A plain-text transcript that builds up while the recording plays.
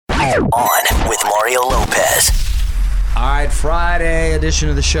On with Mario Lopez. All right, Friday edition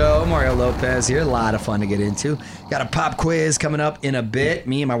of the show. Mario Lopez here. A lot of fun to get into. Got a pop quiz coming up in a bit.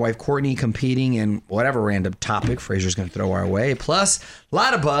 Me and my wife Courtney competing in whatever random topic Fraser's going to throw our way. Plus, a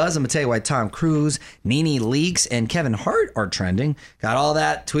lot of buzz. I'm going to tell you why Tom Cruise, Nene Leakes, and Kevin Hart are trending. Got all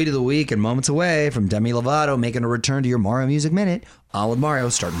that tweet of the week and moments away from Demi Lovato making a return to your Mario Music Minute. On with Mario,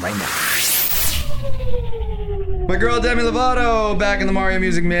 starting right now. My girl Demi Lovato back in the Mario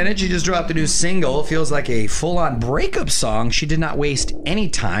Music Minute. She just dropped a new single. Feels like a full-on breakup song. She did not waste any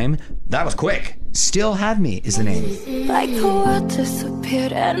time. That was quick. Still Have Me is the name. Like the world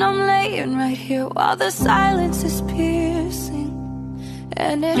disappeared and I'm laying right here while the silence is piercing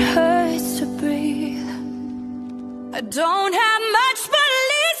and it hurts to breathe. I don't have much, but at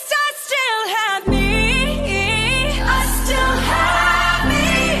least I still have me. I still have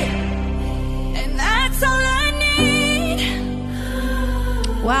me, and that's all I need.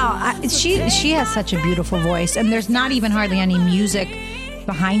 Wow, she has such a beautiful voice, and there's not even hardly any music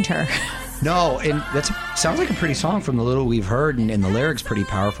behind her. No, and that sounds like a pretty song from the little we've heard, and the lyrics pretty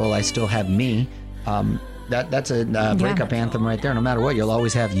powerful. I Still Have Me. That's a breakup anthem right there. No matter what, you'll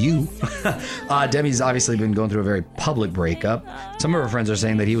always have you. Demi's obviously been going through a very public breakup. Some of her friends are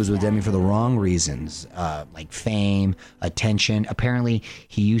saying that he was with Demi for the wrong reasons, like fame, attention. Apparently,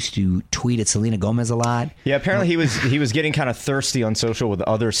 he used to tweet at Selena Gomez a lot. Yeah, apparently he was getting kind of thirsty on social with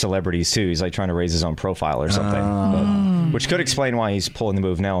other celebrities too. He's like trying to raise his own profile or something, which could explain why he's pulling the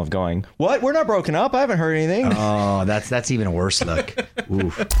move now of going, "What? We're not broken up. I haven't heard anything." Oh, that's even a worse look.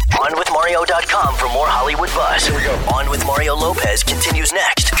 Oof. OnWithMario.com for more Hollywood buzz. Here we go. On with Mario Lopez continues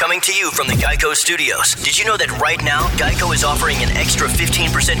next. Coming to you from the Geico Studios. Did you know that right now, Geico is offering an extra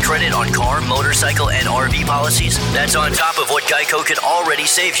 15% credit on car, motorcycle, and RV policies? That's on top of what Geico could already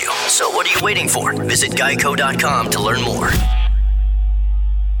save you. So what are you waiting for? Visit Geico.com to learn more.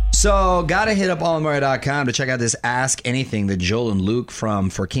 So, gotta hit up allmario.com to check out this Ask Anything that Joel and Luke from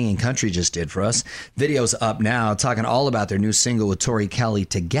For King and Country just did for us. Video's up now, talking all about their new single with Tori Kelly,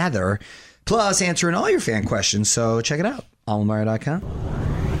 Together, plus answering all your fan questions. So, check it out, allmario.com.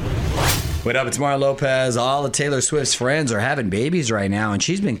 What up, it's Mario Lopez. All of Taylor Swift's friends are having babies right now, and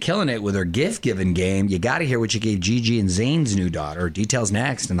she's been killing it with her gift-giving game. You gotta hear what she gave Gigi and Zayn's new daughter. Details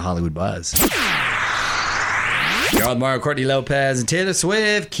next in the Hollywood Buzz. You're on Mario, Courtney Lopez, and Taylor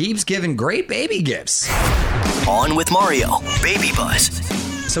Swift keeps giving great baby gifts. On with Mario, Baby Buzz.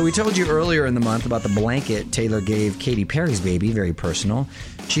 So we told you earlier in the month about the blanket Taylor gave Katy Perry's baby, very personal.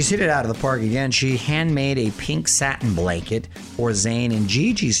 She's hit it out of the park again. She handmade a pink satin blanket for Zayn and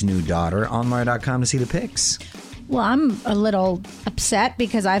Gigi's new daughter. On Mario.com to see the pics. Well, I'm a little upset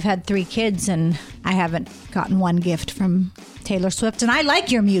because I've had 3 kids and I haven't gotten one gift from Taylor Swift, and I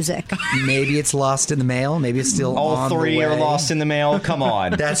like your music. Maybe it's lost in the mail. Maybe it's still all on the way. All 3 are lost in the mail. Come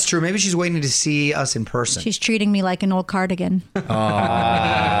on. That's true. Maybe she's waiting to see us in person. She's treating me like an old cardigan.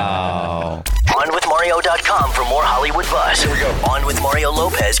 Oh. OnWithMario.com for more Hollywood buzz. Here we go. On with Mario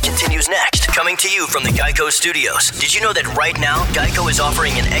Lopez continues next. Coming to you from the Geico Studios. Did you know that right now, Geico is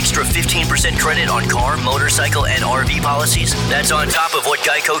offering an extra 15% credit on car, motorcycle, and RV policies? That's on top of what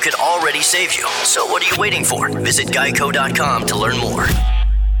Geico could already save you. So what are you waiting for? Visit Geico.com to learn more.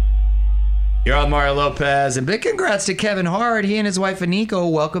 You're on Mario Lopez, and big congrats to Kevin Hart. He and his wife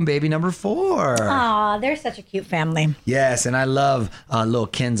Aniko welcome baby number 4. Aw, they're such a cute family. Yes, and I love little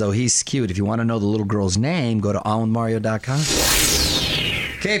Kenzo. He's cute. If you want to know the little girl's name, go to onwithmario.com.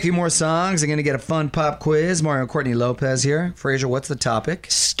 Okay, a few more songs. I'm going to get a fun pop quiz. Mario and Courtney Lopez here. Fraser, what's the topic?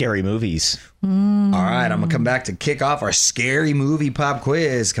 Scary movies. All right, I'm going to come back to kick off our scary movie pop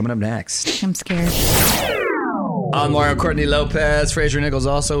quiz coming up next. I'm scared. I'm Mario Courtney Lopez. Fraser Nichols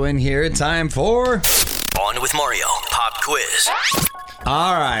also in here. Time for On with Mario Pop Quiz.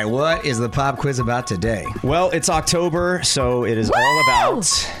 All right, what is the pop quiz about today? Well, it's October, so it is all about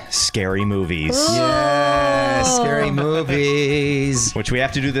scary movies. Yes, scary movies. Which we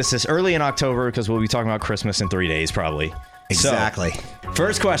have to do this early in October because we'll be talking about Christmas in 3 days probably. Exactly. So,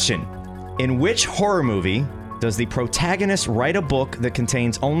 first question. In which horror movie does the protagonist write a book that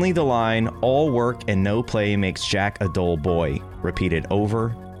contains only the line, "All work and no play makes Jack a dull boy," repeated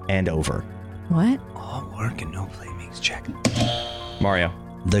over and over? What? All work and no play makes Jack. Mario.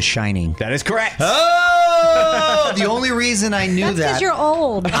 The Shining. That is correct. Oh! The only reason I knew That's that. because you're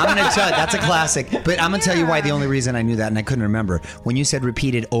old. I'm going to tell you, that's a classic. But I'm going to tell you why the only reason I knew that, and I couldn't remember. When you said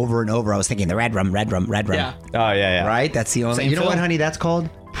repeated over and over, I was thinking the red rum, red rum, red rum. Yeah. Oh, yeah. Right? That's the only. Same you know film. what, honey? That's called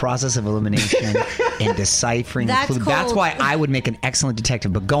process of elimination and deciphering the clue. That's why I would make an excellent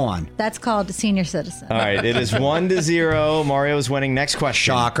detective. But go on. That's called a senior citizen. All right. It is 1-0. Mario's winning. Next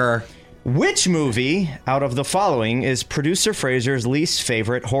question. Shocker. Which movie out of the following is producer Fraser's least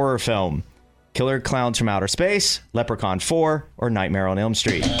favorite horror film? Killer Clowns from Outer Space, Leprechaun 4, or Nightmare on Elm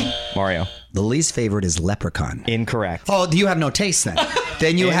Street? Mario. The least favorite is Leprechaun. Incorrect. Oh, you have no taste then.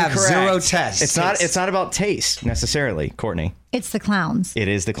 Then you have zero taste. It's not about taste necessarily, Courtney. It's the clowns. It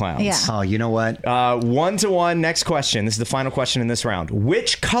is the clowns. Yeah. Oh, you know what? 1-1. Next question. This is the final question in this round.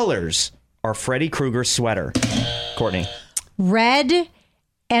 Which colors are Freddy Krueger's sweater? Courtney. Red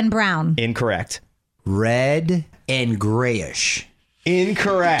and brown. Incorrect. Red and grayish.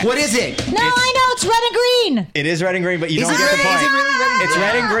 Incorrect. What is it? No, I know. It's red and green. It is red and green, but you Is don't it get the really- point. is it really red and It's green?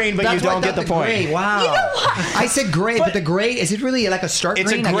 red and green, but That's you why I don't get thought the point. Gray. Wow. You know what? I said gray, but the gray, is it really like a stark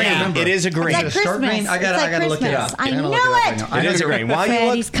It's a green? I green. can't remember. It is a green. It's like Is it a stark Christmas. green? I gotta, It's I like gotta look it Christmas. up. I I'm gonna know look it up it. right now. It is a green. While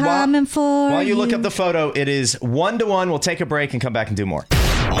Freddy's coming for while you you. look up the photo, it is 1-1. We'll take a break and come back and do more.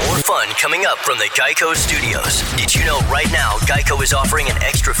 More fun coming up from the Geico Studios. Did you know right now Geico is offering an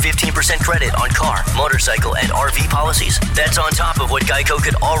extra 15% credit on car, motorcycle, and RV policies? That's on top of what Geico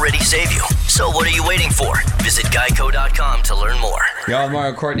could already save you. So what are you waiting for? Visit geico.com to learn more. Y'all,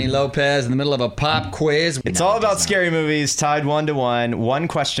 Mario Courtney Lopez in the middle of a pop quiz. It's all about scary movies, tied 1-1. One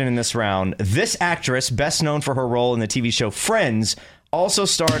question in this round. This actress, best known for her role in the TV show Friends, also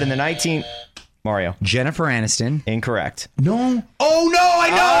starred in the Mario. Jennifer Aniston. Incorrect. No. Oh, no,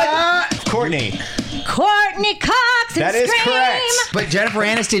 I know it. Courtney. Courtney Cox and That is Scream. correct. But Jennifer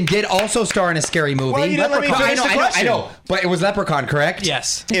Aniston did also star in a scary movie. Well, you didn't let me Leprechaun. finish the I question. know. But it was Leprechaun, correct?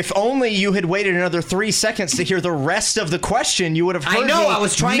 Yes. If only you had waited another 3 seconds to hear the rest of the question, you would have heard I know, me I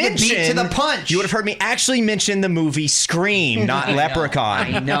was trying to beat to mention- the punch. You would have heard me actually mention the movie Scream, not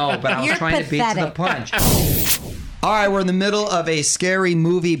Leprechaun. I know, but I was You're trying to beat to the pathetic. punch. All right, we're in the middle of a scary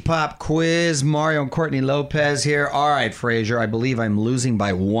movie pop quiz. Mario and Courtney Lopez here. All right, Fraser, I believe I'm losing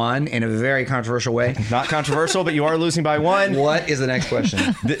by 1 in a very controversial way. Not controversial, but you are losing by 1. What is the next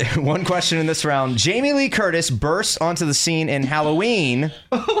question? One question in this round. Jamie Lee Curtis bursts onto the scene in Halloween.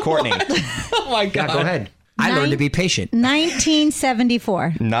 Courtney. Oh my God. Yeah, go ahead. I learned to be patient.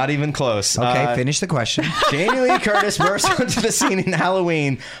 1974. Not even close. Okay, finish the question. Jamie Lee Curtis bursts onto the scene in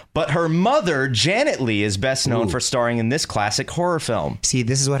Halloween, but her mother, Janet Lee, is best known for starring in this classic horror film. See,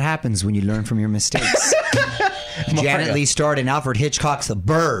 this is what happens when you learn from your mistakes. Janet Lee starred in Alfred Hitchcock's The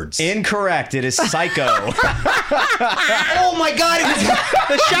Birds. Incorrect. It is Psycho. Oh my God! It was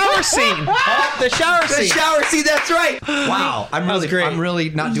The shower scene. The shower the scene. shower scene. That's right. Wow, I'm was great. really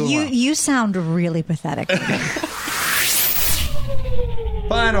not doing well. You sound really pathetic.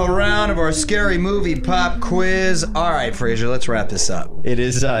 Final round of our scary movie pop quiz. All right, Fraser, let's wrap this up. It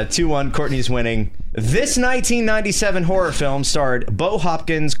is 2-1. Courtney's winning. This 1997 horror film starred Bo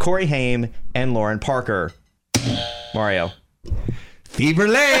Hopkins, Corey Haim, and Lauren Parker. Mario. Fever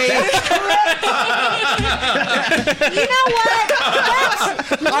Lake. You know what?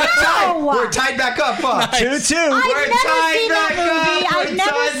 We're tied back up. Huh? 2-2. I've never seen that movie. I've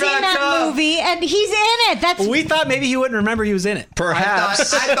never seen that movie, and he's in it. That's We thought maybe he wouldn't remember he was in it.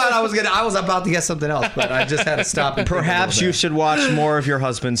 Perhaps. I thought I was about to get something else, but I just had to stop. And think a Perhaps little you bit. should watch more of your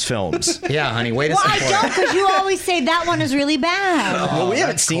husband's films. Yeah, honey. Wait a well, I second. don't, because you always say that one is really bad. Well, we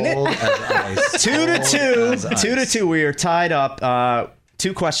haven't seen it. 2-2. 2-2. We are tied up.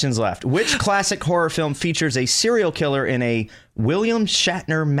 2 questions left. Which classic horror film features a serial killer in a William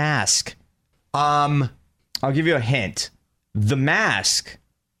Shatner mask? I'll give you a hint. The mask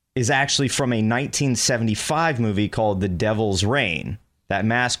is actually from a 1975 movie called The Devil's Reign. That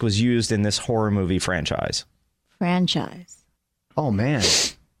mask was used in this horror movie franchise. Franchise. Oh man.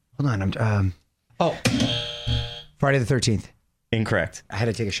 Hold on. Friday the 13th. Incorrect. I had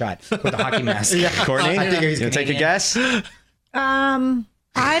to take a shot with the hockey mask. Courtney, I think he's you take a Canadian. guess?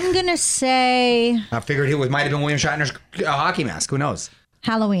 I'm gonna say I figured it might have been William Shatner's hockey mask. Who knows?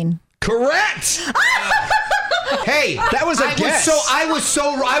 Halloween. Correct. Hey, That was a guess. I was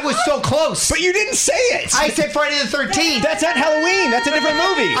so close. But you didn't say it. I said Friday the 13th. That's not Halloween. That's a different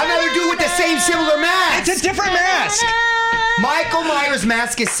movie. Another dude with the same similar mask. It's a different mask. Michael Myers'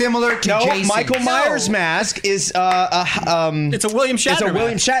 mask is similar to No, Jason's. Michael Myers' mask is It's a William Shatner.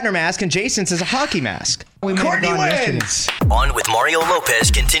 William Shatner mask, and Jason's is a hockey mask. We might have Courtney gone yesterday. wins. On with Mario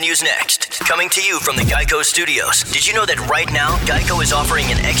Lopez continues next. Coming to you from the Geico Studios. Did you know that right now Geico is offering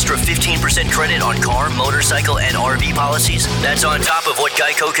an extra 15% credit on car, motorcycle, and RV policies? That's on top of what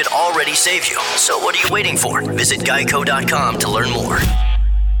Geico could already save you. So what are you waiting for? Visit geico.com to learn more.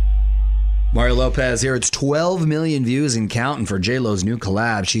 Mario Lopez here. It's 12 million views and counting for J-Lo's new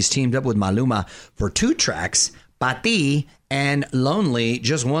collab. She's teamed up with Maluma for 2 tracks, Pati and Lonely.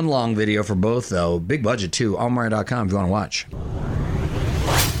 Just one long video for both, though. Big budget, too. On Mario.com if you want to watch.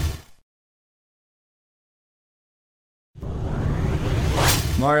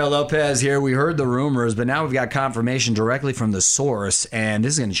 Mario Lopez here. We heard the rumors, but now we've got confirmation directly from the source, and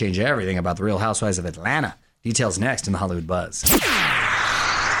this is going to change everything about the Real Housewives of Atlanta. Details next in the Hollywood Buzz.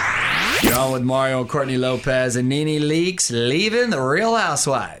 You're on with Mario, Courtney Lopez, and Nene Leakes leaving the Real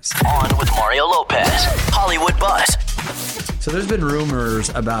Housewives. On with Mario Lopez, Hollywood Buzz. So there's been rumors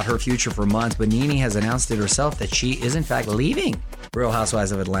about her future for months, but Nene has announced it herself that she is in fact leaving Real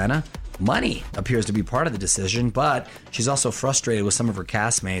Housewives of Atlanta. Money appears to be part of the decision, but she's also frustrated with some of her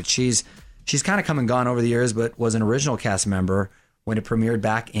castmates. She's kind of come and gone over the years, but was an original cast member when it premiered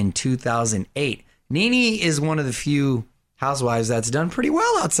back in 2008. Nene is one of the few housewives that's done pretty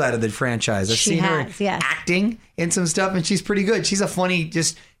well outside of the franchise. I've seen her acting in some stuff, and she's pretty good. She's a funny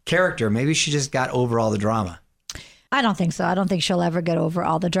just character. Maybe she just got over all the drama. I don't think so. I don't think she'll ever get over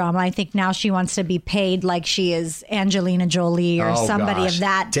all the drama. I think now she wants to be paid like she is Angelina Jolie or somebody of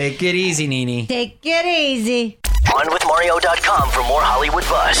that. Take it easy, Nene. Take it easy. OnWithMario.com for more Hollywood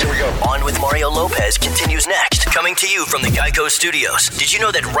Buzz. Here we go. On with Mario Lopez continues next. Coming to you from the Geico Studios. Did you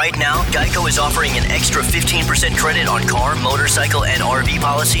know that right now, Geico is offering an extra 15% credit on car, motorcycle, and RV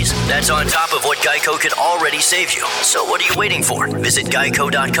policies? That's on top of what Geico could already save you. So what are you waiting for? Visit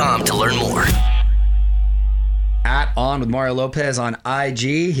Geico.com to learn more. At On with Mario Lopez on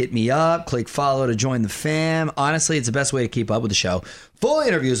IG. Hit me up. Click follow to join the fam. Honestly, it's the best way to keep up with the show. Full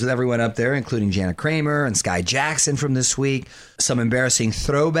interviews with everyone up there, including Jana Kramer and Sky Jackson from this week. Some embarrassing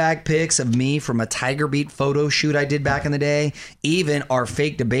throwback pics of me from a Tiger Beat photo shoot I did back in the day. Even our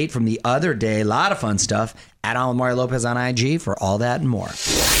fake debate from the other day. A lot of fun stuff. At On with Mario Lopez on IG for all that and more.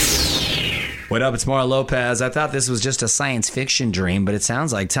 What up? It's Mario Lopez. I thought this was just a science fiction dream, but it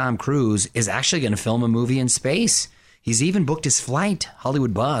sounds like Tom Cruise is actually going to film a movie in space. He's even booked his flight.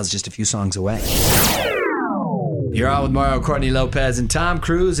 Hollywood Buzz, just a few songs away. You're on with Mario, Courtney Lopez, and Tom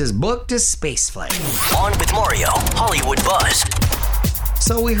Cruise has booked a space flight. On with Mario, Hollywood Buzz.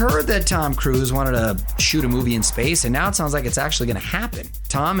 So we heard that Tom Cruise wanted to shoot a movie in space, and now it sounds like it's actually going to happen.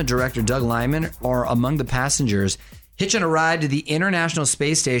 Tom and director Doug Liman are among the passengers hitching a ride to the International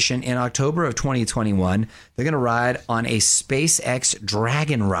Space Station in October of 2021. They're going to ride on a SpaceX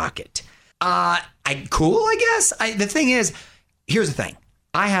Dragon rocket. Cool, I guess. The thing is, here's the thing.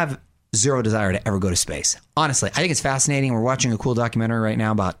 I have zero desire to ever go to space. Honestly, I think it's fascinating. We're watching a cool documentary right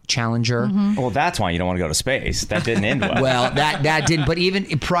now about Challenger. Mm-hmm. Well, that's why you don't want to go to space. That didn't end well. Well, that didn't. But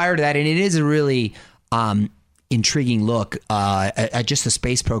even prior to that, and it is a really intriguing look at just the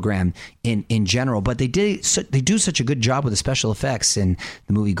space program in general, but they do such a good job with the special effects in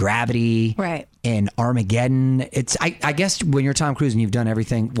the movie Gravity, right, and Armageddon. It's I guess when you're Tom Cruise and you've done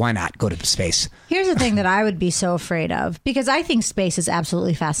everything, why not go to space? Here's the thing that I would be so afraid of, because I think space is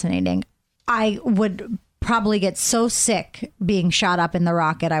absolutely fascinating. I would probably get so sick being shot up in the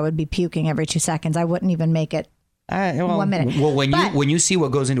rocket, I would be puking every 2 seconds. I wouldn't even make it 1 minute. Well, when you see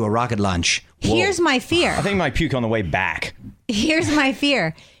what goes into a rocket launch, here's my fear. I think my puke on the way back. Here's my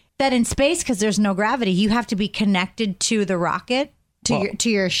fear that in space, because there's no gravity, you have to be connected to the rocket to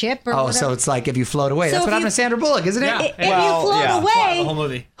your ship. Or whatever. So it's like if you float away. That's what happened to Sandra Bullock, isn't it? Yeah. If you float away, the whole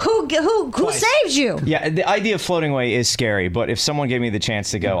movie. Who saves you? Yeah, the idea of floating away is scary, but if someone gave me the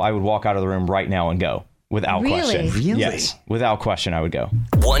chance to go, I would walk out of the room right now and go. Without question. Really? Yes. Without question, I would go.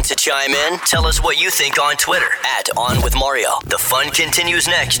 Want to chime in? Tell us what you think on Twitter at On With Mario. The fun continues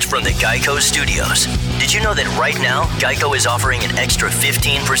next from the Geico Studios. Did you know that right now, Geico is offering an extra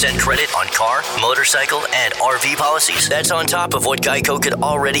 15% credit on car, motorcycle, and RV policies? That's on top of what Geico could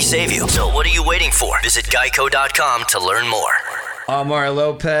already save you. So what are you waiting for? Visit Geico.com to learn more. I'm Mario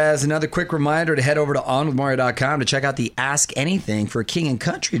Lopez. Another quick reminder to head over to OnWithMario.com to check out the Ask Anything for King and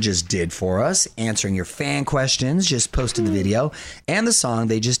Country just did for us, answering your fan questions, just posted the video, and the song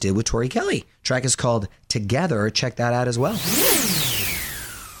they just did with Tori Kelly. Track is called Together. Check that out as well.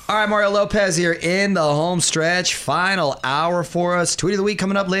 All right, Mario Lopez here in the home stretch. Final hour for us. Tweet of the week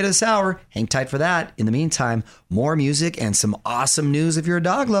coming up later this hour. Hang tight for that. In the meantime, more music and some awesome news if you're a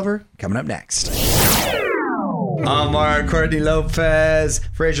dog lover coming up next. I'm Mario, Courtney Lopez.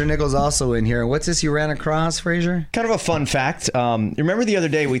 Fraser Nichols also in here. What's this you ran across, Fraser? Kind of a fun fact. Remember the other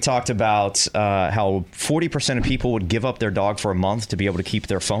day we talked about how 40% of people would give up their dog for a month to be able to keep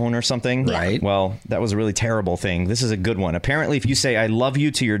their phone or something? Right. Well, that was a really terrible thing. This is a good one. Apparently, if you say, I love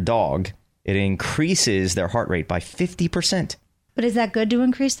you to your dog, it increases their heart rate by 50%. But is that good to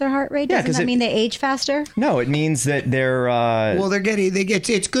increase their heart rate? Doesn't that mean they age faster? No, it means that they're...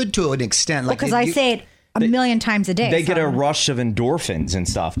 it's good to an extent. Like because I say it a million times a day. They get a rush of endorphins and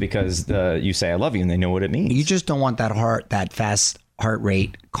stuff because you say I love you and they know what it means. You just don't want that fast heart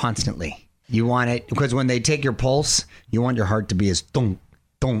rate constantly. You want it because when they take your pulse, you want your heart to be as thunk,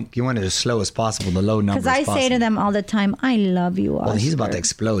 donk. You want it as slow as possible, the low numbers. Because I say to them all the time, I love you, Oscar. Well, he's about to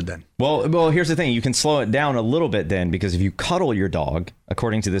explode then. Well, here's the thing. You can slow it down a little bit then, because if you cuddle your dog,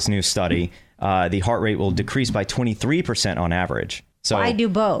 according to this new study, the heart rate will decrease by 23% on average. So I do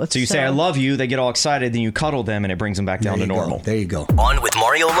both. So you say, I love you, they get all excited, then you cuddle them, and it brings them back down to normal. There you go. On with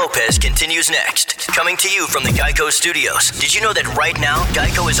Mario Lopez continues next. Coming to you from the Geico Studios. Did you know that right now,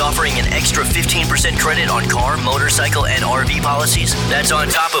 Geico is offering an extra 15% credit on car, motorcycle, and RV policies? That's on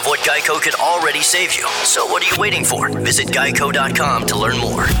top of what Geico could already save you. So what are you waiting for? Visit geico.com to learn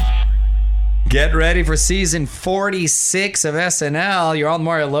more. Get ready for season 46 of SNL. You're on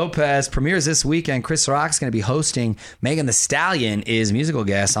Mario Lopez. Premieres this weekend. Chris Rock's going to be hosting. Megan Thee Stallion is musical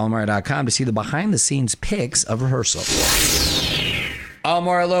guest on Mario.com to see the behind-the-scenes pics of rehearsal. I'm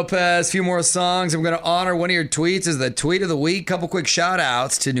Mario Lopez. A few more songs. I'm going to honor one of your tweets as the tweet of the week. Couple quick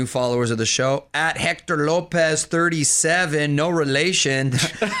shout-outs to new followers of the show. At Hector Lopez 37, no relation.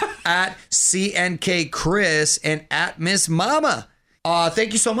 At CNK Chris and at Miss Mama.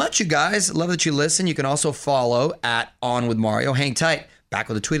 Thank you so much, you guys. Love that you listen. You can also follow at On With Mario. Hang tight. Back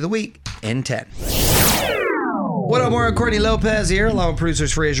with the tweet of the week in 10. What up, Mario? Courtney Lopez here, along with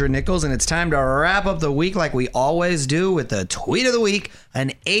producers Fraser and Nichols, and it's time to wrap up the week like we always do with the tweet of the week,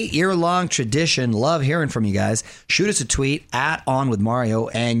 an 8-year-long tradition. Love hearing from you guys. Shoot us a tweet at On With Mario,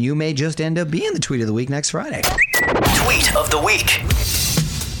 and you may just end up being the tweet of the week next Friday. Tweet of the week.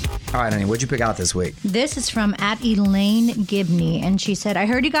 All right, honey, what'd you pick out this week? This is from at Elaine Gibney, and she said, I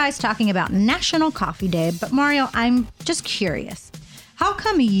heard you guys talking about National Coffee Day, but Mario, I'm just curious. How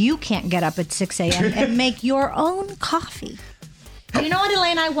come you can't get up at 6 a.m. and make your own coffee? You know what,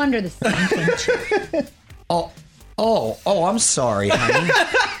 Elaine? I wonder the same thing too. Oh, I'm sorry, honey.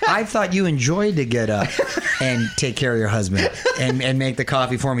 I thought you enjoyed to get up and take care of your husband and make the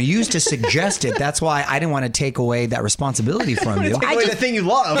coffee for me. You used to suggest it. That's why I didn't want to take away that responsibility from you. Take away the thing you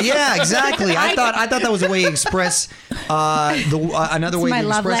love. Yeah, exactly. I thought that was a way you express another way my to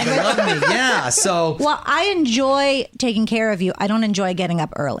love express the love me. Yeah. So well, I enjoy taking care of you. I don't enjoy getting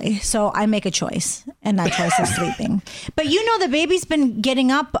up early, so I make a choice, and that choice is sleeping. But you know, the baby's been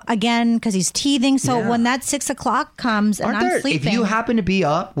getting up again because he's teething. So when that 6 o'clock comes and I'm sleeping, if you happen to be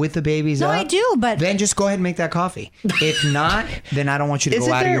up with the babies up, I do, but then just go ahead and make that coffee. If not, then I don't want you to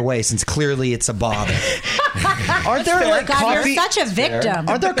go out of your way, since clearly it's a bother. Aren't there like God, coffee? you're such a victim.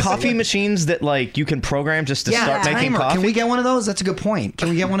 Aren't there coffee machines that like you can program just to start making timer. coffee? Can we get one of those? That's a good point. Can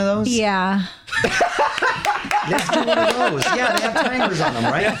we get one of those? Yeah. Let's do one of those. Yeah, they have timers on them,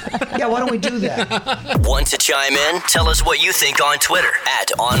 right? Yeah, why don't we do that? Want to chime in? Tell us what you think on Twitter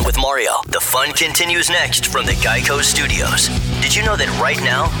at On With Mario. The fun continues next from the Geico Studios. Did you know that right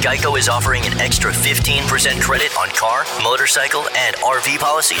now, Geico is offering an extra 15% credit on car, motorcycle, and RV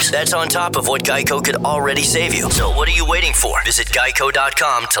policies? That's on top of what Geico could already save you. So what are you waiting for? Visit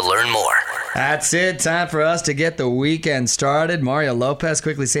geico.com to learn more. That's it. Time for us to get the weekend started. Mario Lopez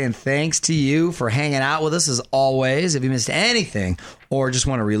quickly saying thanks to you for hanging out with us as always. If you missed anything or just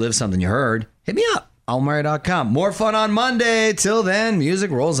want to relive something you heard, hit me up. Almario.com. More fun on Monday. Till then, music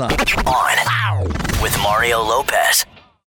rolls on. On with Mario Lopez.